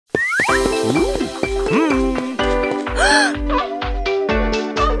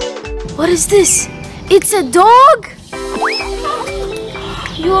is this? It's a dog?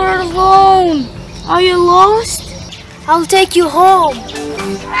 You're alone. Are you lost? I'll take you home.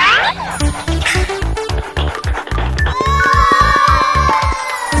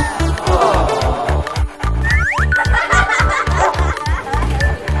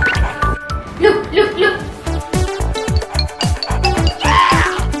 Look, look, look.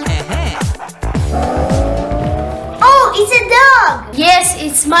 Oh, it's a dog. Yes,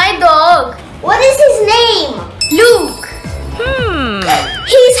 it's my dog. What is his name? Luke.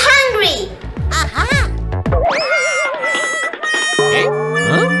 He's hungry.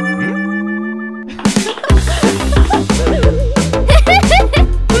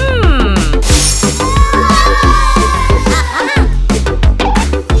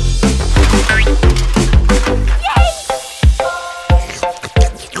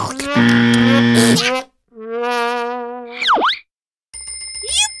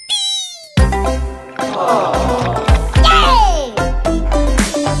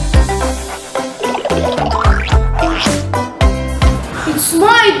 It's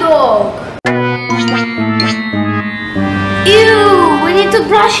my dog. Ew, we need to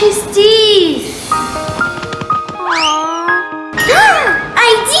brush his teeth.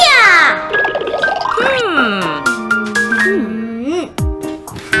 Idea!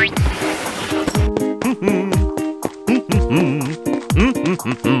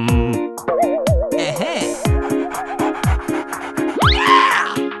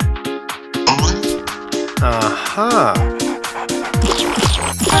 Aha!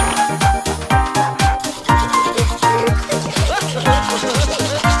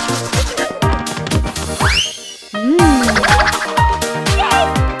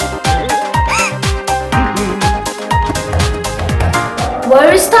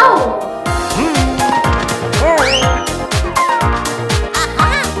 Where is towel?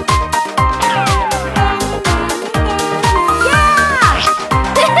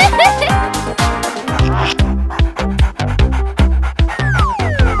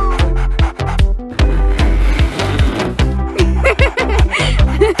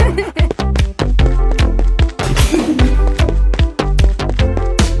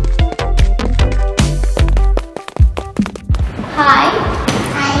 Hi.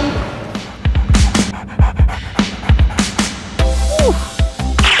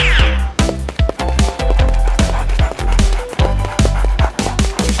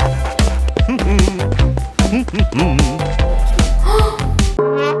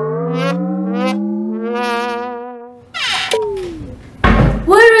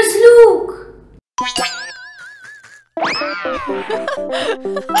 Where is Luke?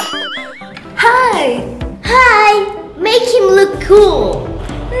 Hi. Hi! Make him look cool.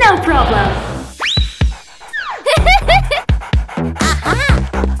 No problem.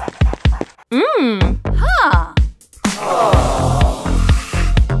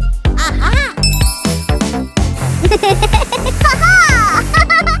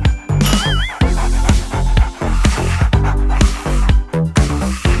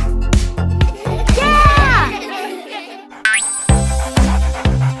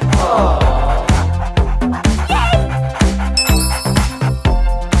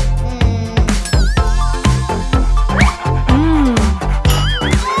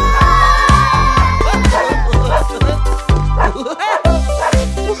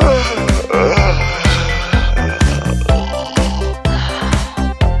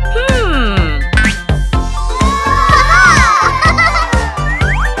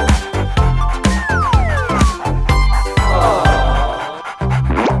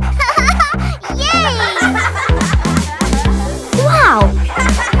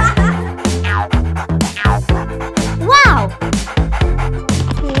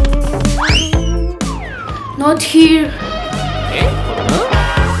 Not here.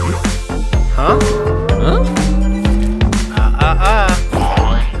 Huh?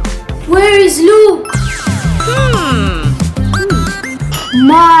 Where is Luke?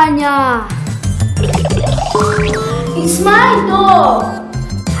 Manya. It's my dog.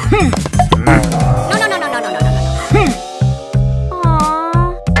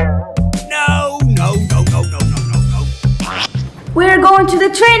 We're going to the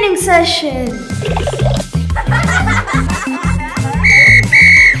training session.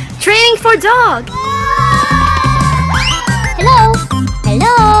 Training for dog. Hello?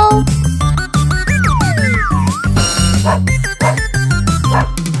 Hello?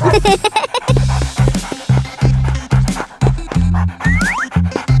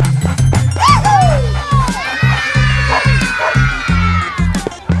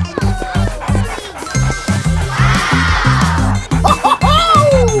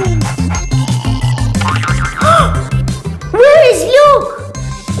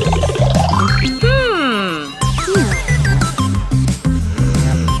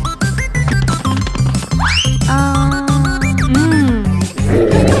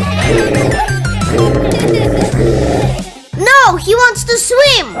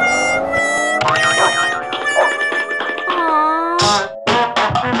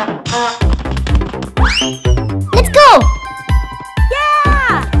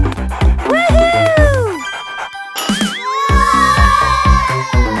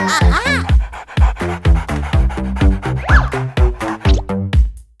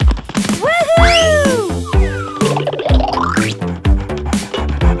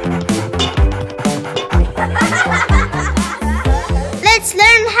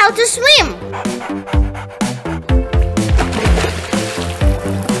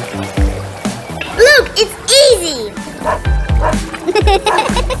 It's easy.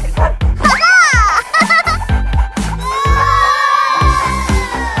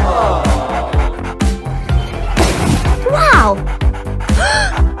 Wow.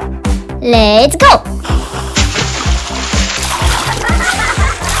 Let's go.